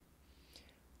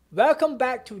Welcome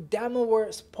back to Damo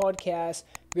Words Podcast,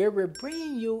 where we're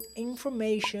bringing you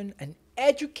information and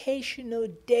educational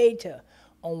data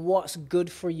on what's good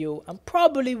for you and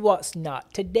probably what's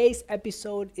not. Today's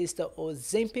episode is the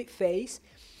Ozempic phase,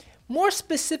 more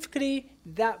specifically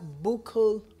that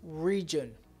buccal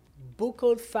region,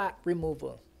 buccal fat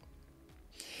removal.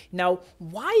 Now,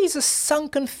 why is a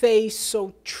sunken face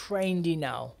so trendy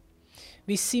now?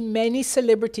 We see many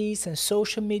celebrities and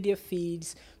social media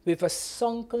feeds with a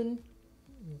sunken,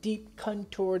 deep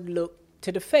contoured look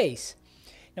to the face.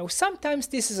 Now, sometimes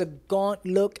this is a gaunt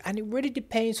look, and it really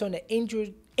depends on the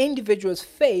individual's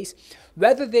face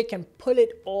whether they can pull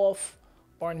it off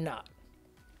or not.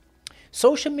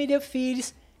 Social media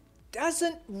feeds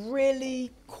doesn't really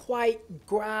quite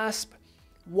grasp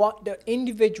what the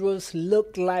individuals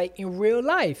look like in real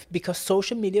life because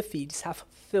social media feeds have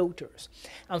filters,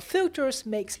 and filters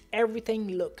makes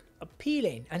everything look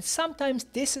appealing, and sometimes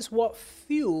this is what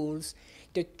fuels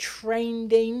the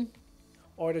trending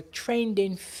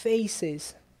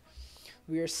faces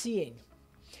we are seeing.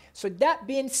 So that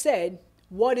being said,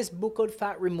 what is buccal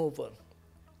fat removal?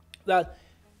 Well,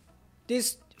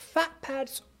 there's fat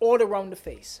pads all around the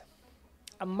face,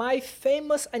 and my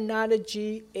famous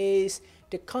analogy is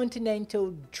the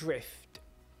continental drift.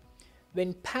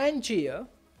 When Pangea,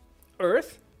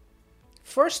 Earth,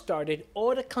 first started,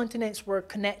 all the continents were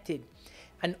connected,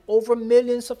 and over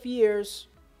millions of years,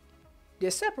 they're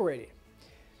separated.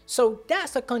 So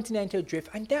that's a continental drift,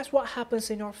 and that's what happens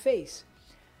in our face.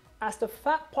 As the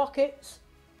fat pockets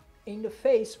in the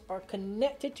face are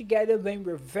connected together when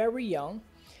we're very young,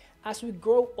 as we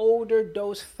grow older,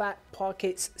 those fat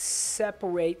pockets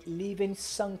separate, leaving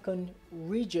sunken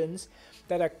regions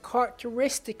that are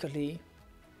characteristically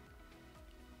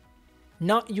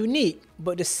not unique,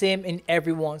 but the same in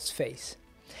everyone's face.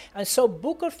 And so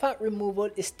buccal fat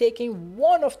removal is taking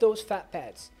one of those fat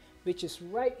pads, which is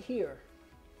right here,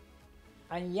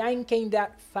 and yanking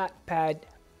that fat pad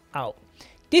out.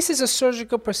 This is a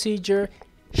surgical procedure,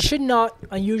 should not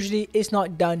and usually is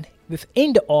not done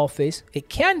within the office. It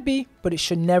can be, but it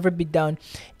should never be done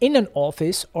in an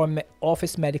office or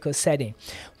office medical setting.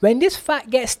 When this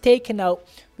fat gets taken out,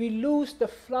 we lose the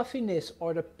fluffiness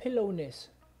or the pillowness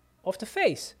of the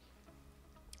face.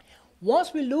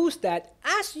 Once we lose that,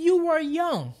 as you are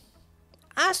young,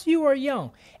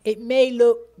 it may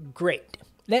look great.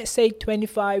 Let's say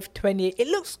 25, 28, it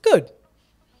looks good.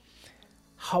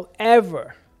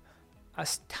 However,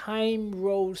 as time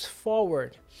rolls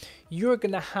forward, you're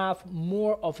gonna have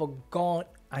more of a gaunt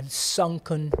and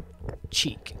sunken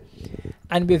cheek.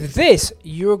 And with this,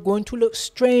 you're going to look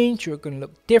strange, you're gonna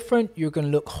look different, you're gonna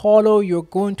look hollow, you're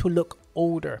going to look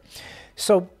older.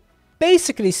 So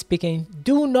basically speaking,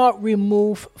 do not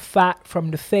remove fat from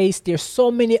the face. There's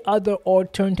so many other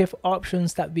alternative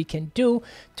options that we can do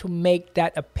to make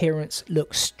that appearance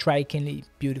look strikingly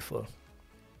beautiful.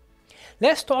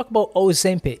 Let's talk about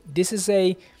Ozempic. This is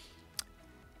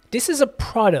a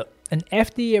product, an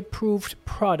FDA approved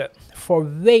product for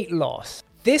weight loss.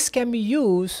 This can be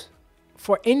used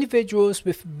for individuals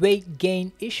with weight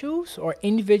gain issues or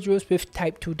individuals with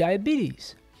type 2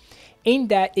 diabetes, in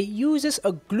that it uses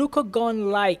a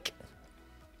glucagon-like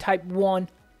type 1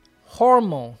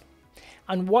 hormone.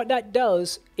 And what that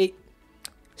does, it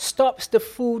stops the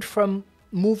food from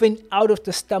moving out of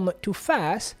the stomach too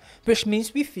fast, which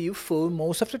means we feel full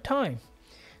most of the time.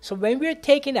 So when we're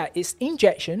taking that, it's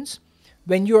injections.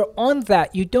 When you're on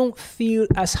that, you don't feel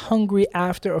as hungry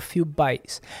after a few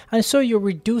bites. And so you're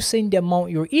reducing the amount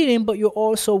you're eating, but you're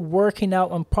also working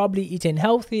out and probably eating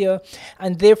healthier,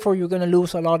 and therefore you're going to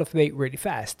lose a lot of weight really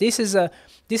fast. This is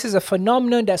a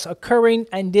phenomenon that's occurring,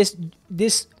 and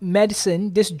this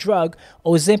medicine, this drug,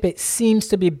 Ozempic, seems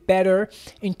to be better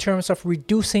in terms of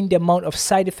reducing the amount of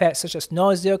side effects such as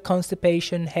nausea,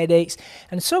 constipation, headaches,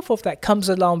 and so forth that comes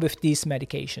along with these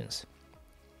medications.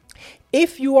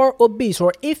 If you are obese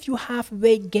or if you have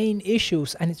weight gain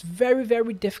issues, and it's very,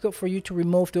 very difficult for you to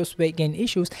remove those weight gain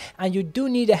issues, and you do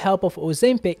need the help of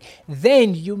Ozempic,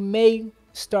 then you may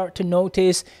start to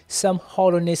notice some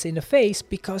hollowness in the face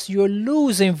because you're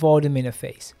losing volume in the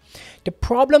face. The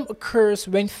problem occurs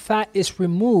when fat is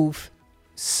removed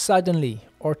suddenly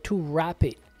or too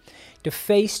rapid. The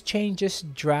face changes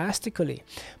drastically.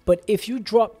 But if you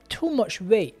drop too much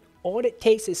weight, all it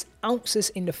takes is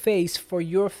ounces in the face for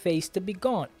your face to be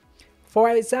gone. For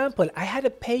example, I had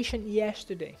a patient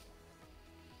yesterday.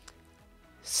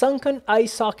 Sunken eye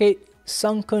socket,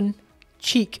 sunken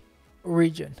cheek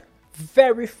region.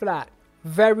 Very flat,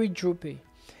 very droopy.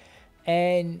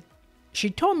 And She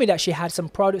told me that she had some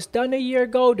products done a year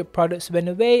ago. The products went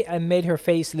away and made her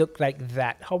face look like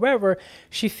that. However,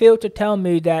 she failed to tell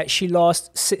me that she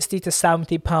lost 60 to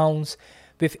 70 pounds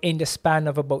within the span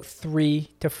of about 3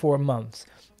 to 4 months.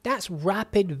 That's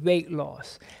rapid weight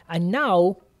loss. And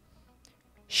now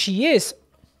she is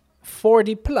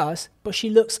 40 plus, but she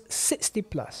looks 60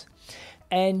 plus.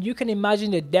 And you can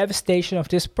imagine the devastation of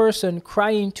this person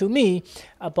crying to me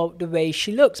about the way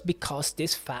she looks because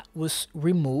this fat was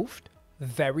removed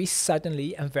very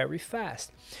suddenly and very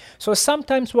fast. So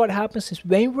sometimes what happens is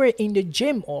when we're in the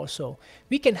gym also,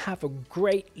 we can have a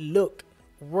great look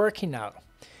working out.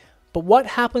 But what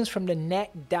happens from the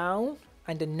neck down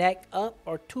and the neck up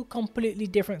are two completely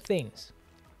different things.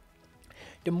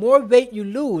 The more weight you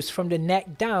lose from the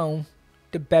neck down,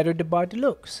 the better the body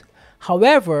looks.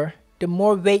 However, the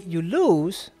more weight you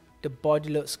lose, the body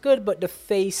looks good, but the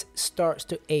face starts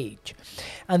to age.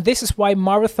 And this is why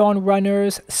marathon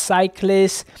runners,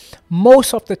 cyclists,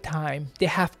 most of the time, they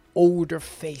have older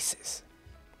faces.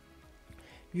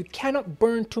 You cannot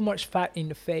burn too much fat in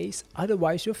the face,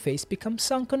 otherwise your face becomes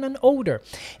sunken and older.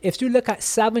 If you look at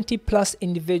 70 plus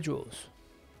individuals,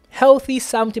 healthy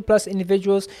 70 plus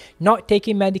individuals not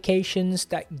taking medications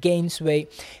that gains weight.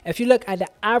 If you look at the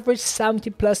average 70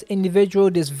 plus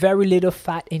individual, there's very little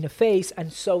fat in the face,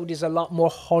 and so there's a lot more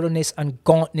hollowness and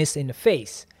gauntness in the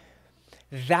face.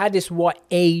 That is what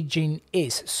aging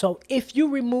is. So if you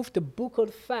remove the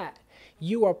buccal fat,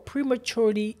 you are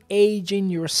prematurely aging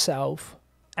yourself,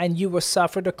 and you will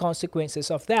suffer the consequences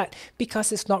of that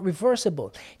because it's not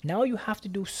reversible. Now you have to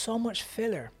do so much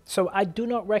filler. So I do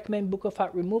not recommend buccal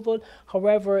fat removal.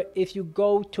 However, if you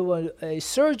go to a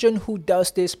surgeon who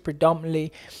does this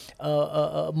predominantly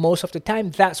most of the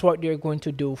time, that's what they're going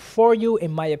to do for you.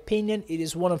 In my opinion, it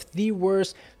is one of the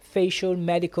worst facial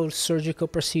medical surgical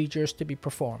procedures to be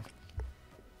performed.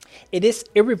 It is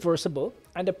irreversible,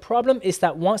 and the problem is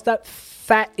that once that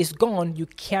fat is gone, you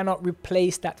cannot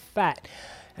replace that fat.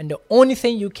 And the only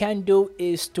thing you can do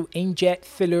is to inject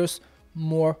fillers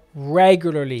more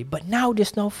regularly. But now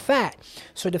there's no fat,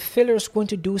 so the filler is going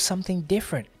to do something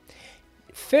different.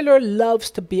 Filler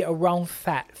loves to be around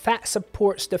fat. Fat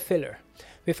supports the filler.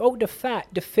 Without the fat,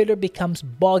 the filler becomes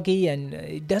boggy and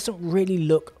it doesn't really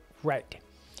look right.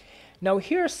 Now,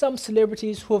 here are some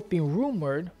celebrities who have been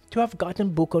rumored to have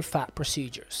gotten buccal fat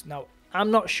procedures. Now, I'm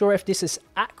not sure if this is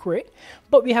accurate,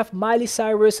 but we have Miley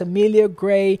Cyrus, Amelia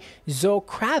Gray, Zoe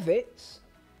Kravitz,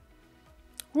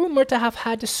 rumored to have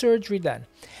had the surgery done.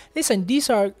 Listen, these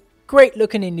are great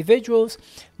looking individuals.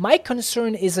 My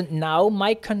concern isn't now.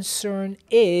 My concern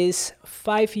is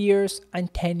 5 years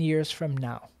and 10 years from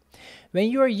now. When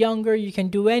you're younger, you can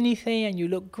do anything and you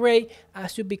look great.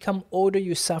 As you become older,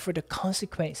 you suffer the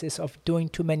consequences of doing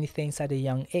too many things at a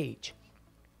young age.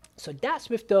 So that's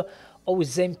with the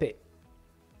Ozempic.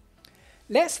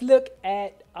 Let's look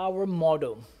at our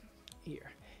model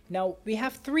here. Now, we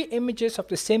have 3 images of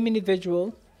the same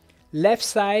individual, left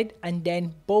side, and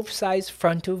then both sides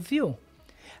frontal view.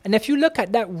 And if you look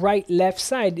at that right left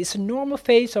side, it's a normal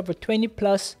face of a 20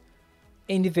 plus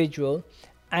individual.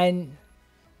 And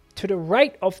to the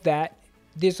right of that,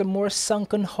 there's a more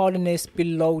sunken hollowness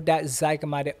below that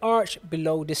zygomatic arch,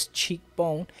 below this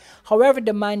cheekbone. However,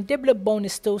 the mandibular bone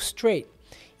is still straight.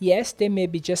 Yes, this may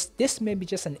be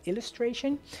just an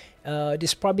illustration.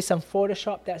 There's probably some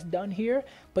Photoshop that's done here,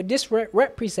 but this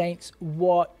represents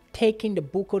what taking the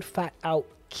buccal fat out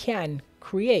can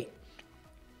create.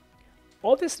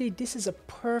 Obviously, this is a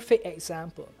perfect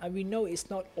example, and we know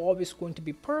it's not always going to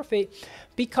be perfect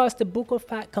because the buccal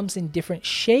fat comes in different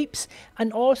shapes,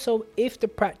 and also if the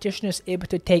practitioner is able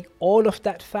to take all of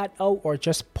that fat out or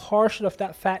just partial of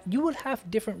that fat, you will have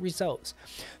different results.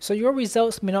 So your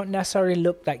results may not necessarily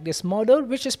look like this model,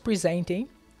 which is presenting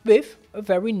with a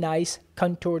very nice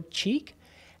contoured cheek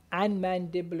and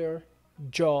mandibular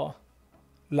jaw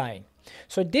line.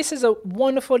 So this is a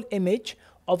wonderful image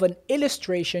of an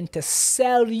illustration to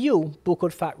sell you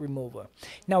buccal fat remover.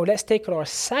 Now let's take our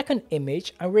second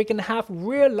image, and we're gonna have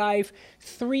real life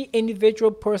 3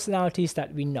 individual personalities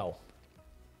that we know.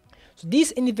 So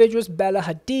these individuals, Bella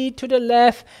Hadid to the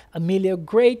left, Amelia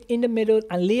Gray in the middle,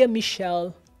 and Lea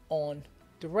Michele on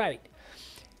the right.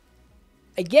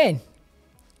 Again,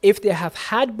 if they have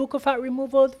had buccal fat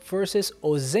removal versus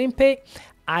Ozempic,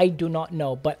 I do not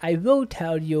know, but I will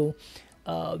tell you,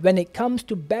 when it comes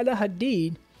to Bella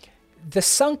Hadid, the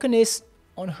sunkenness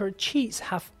on her cheeks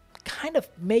have kind of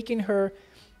making her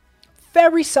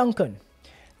very sunken.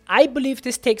 I believe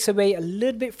this takes away a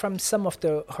little bit from some of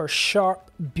her sharp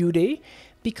beauty,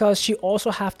 because she also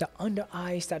have the under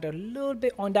eyes that are a little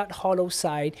bit on that hollow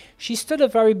side. She's still a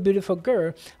very beautiful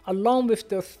girl. Along with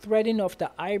the threading of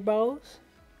the eyebrows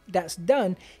that's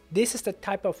done, this is the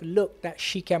type of look that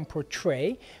she can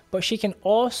portray, but she can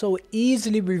also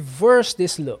easily reverse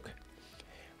this look.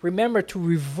 Remember, to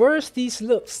reverse these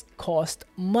looks cost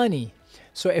money.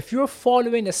 So if you're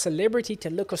following a celebrity to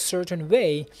look a certain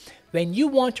way, when you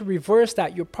want to reverse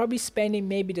that, you're probably spending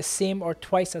maybe the same or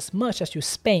twice as much as you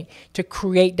spent to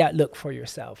create that look for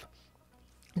yourself.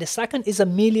 The second is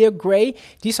Amelia Gray.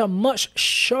 These are much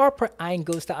sharper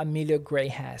angles that Amelia Gray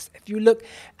has. If you look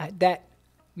at that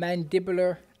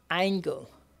mandibular angle,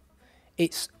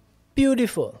 it's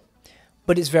beautiful,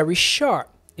 but it's very sharp.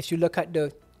 If you look at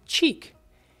the cheek,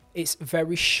 it's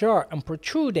very sharp and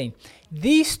protruding.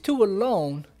 These two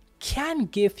alone can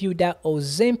give you that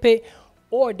Ozempic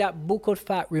or that buccal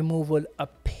fat removal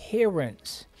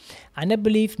appearance. And I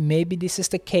believe maybe this is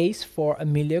the case for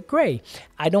Amelia Gray.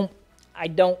 I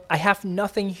have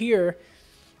nothing here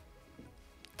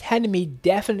telling me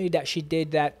definitely that she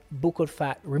did that buccal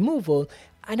fat removal,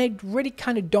 and I really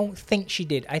kind of don't think she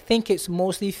did. I think it's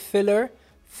mostly filler,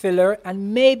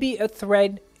 and maybe a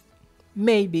thread,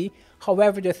 maybe.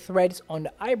 However, the threads on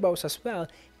the eyebrows as well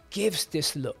gives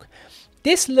this look.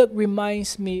 This look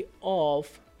reminds me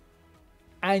of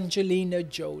Angelina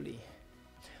Jolie.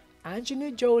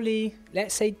 Angelina Jolie,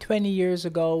 let's say 20 years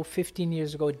ago, 15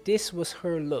 years ago, this was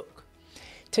her look.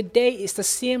 Today, it's the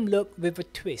same look with a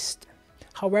twist.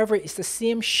 However, it's the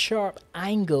same sharp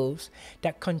angles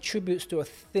that contributes to a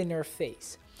thinner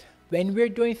face. When we're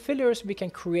doing fillers, we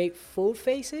can create full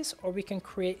faces or we can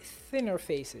create thinner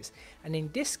faces. And in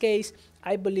this case,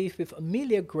 I believe with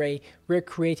Amelia Gray, we're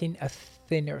creating a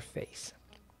thinner face.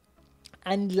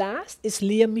 And last is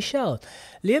Lea Michele.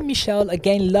 Lea Michele,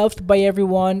 again, loved by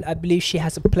everyone. I believe she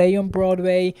has a play on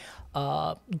Broadway.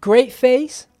 Great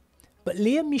face. But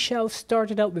Lea Michele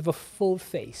started out with a full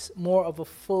face, more of a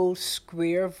full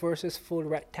square versus full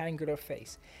rectangular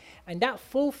face. And that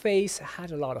full face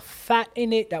had a lot of fat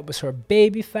in it. That was her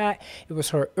baby fat. It was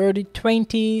her early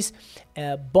 20s,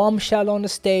 bombshell on the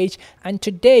stage. And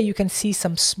today you can see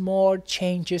some small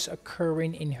changes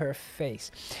occurring in her face.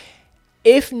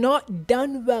 If not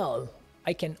done well,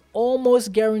 I can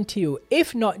almost guarantee you,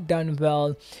 if not done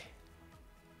well,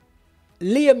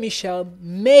 Lea Michele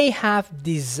may have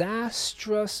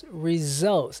disastrous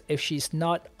results if she's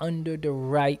not under the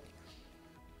right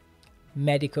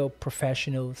medical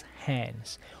professionals'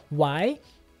 hands. Why?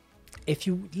 If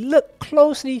you look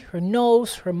closely, her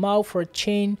nose, her mouth, her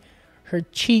chin, her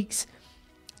cheeks,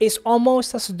 it's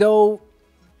almost as though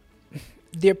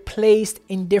they're placed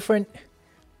in different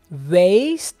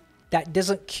ways that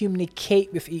doesn't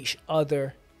communicate with each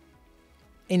other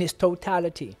in its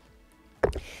totality.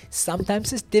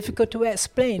 Sometimes it's difficult to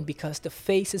explain because the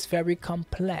face is very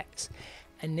complex.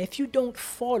 And if you don't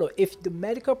follow, if the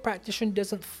medical practitioner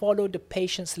doesn't follow the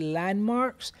patient's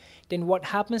landmarks, then what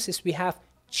happens is we have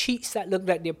cheeks that look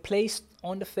like they're placed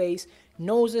on the face,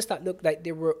 noses that look like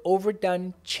they were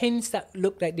overdone, chins that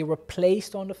look like they were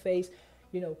placed on the face,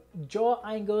 jaw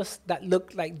angles that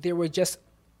look like they were just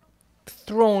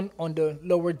thrown on the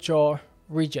lower jaw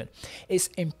region. It's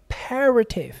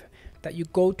imperative that you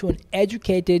go to an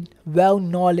educated,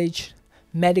 well-knowledge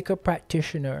medical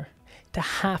practitioner to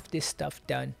have this stuff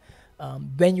done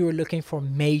when you're looking for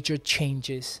major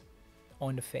changes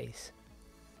on the face.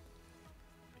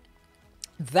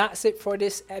 That's it for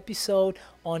this episode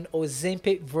on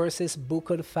Ozempic versus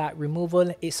buccal fat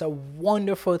removal. It's a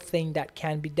wonderful thing that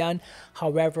can be done.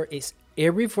 However, it's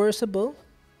irreversible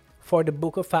for the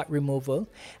buccal fat removal,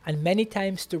 and many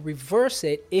times to reverse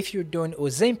it, if you're doing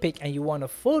Ozempic and you want a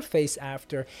full face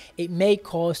after, it may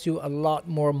cost you a lot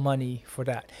more money for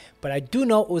that. But I do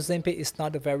know Ozempic is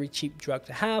not a very cheap drug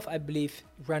to have. I believe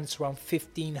it runs around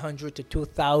 $1,500 to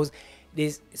 $2,000.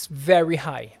 It's very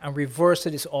high, and reverse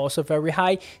it is also very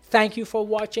high. Thank you for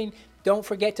watching. Don't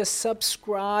forget to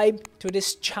subscribe to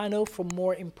this channel for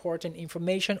more important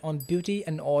information on beauty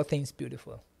and all things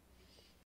beautiful.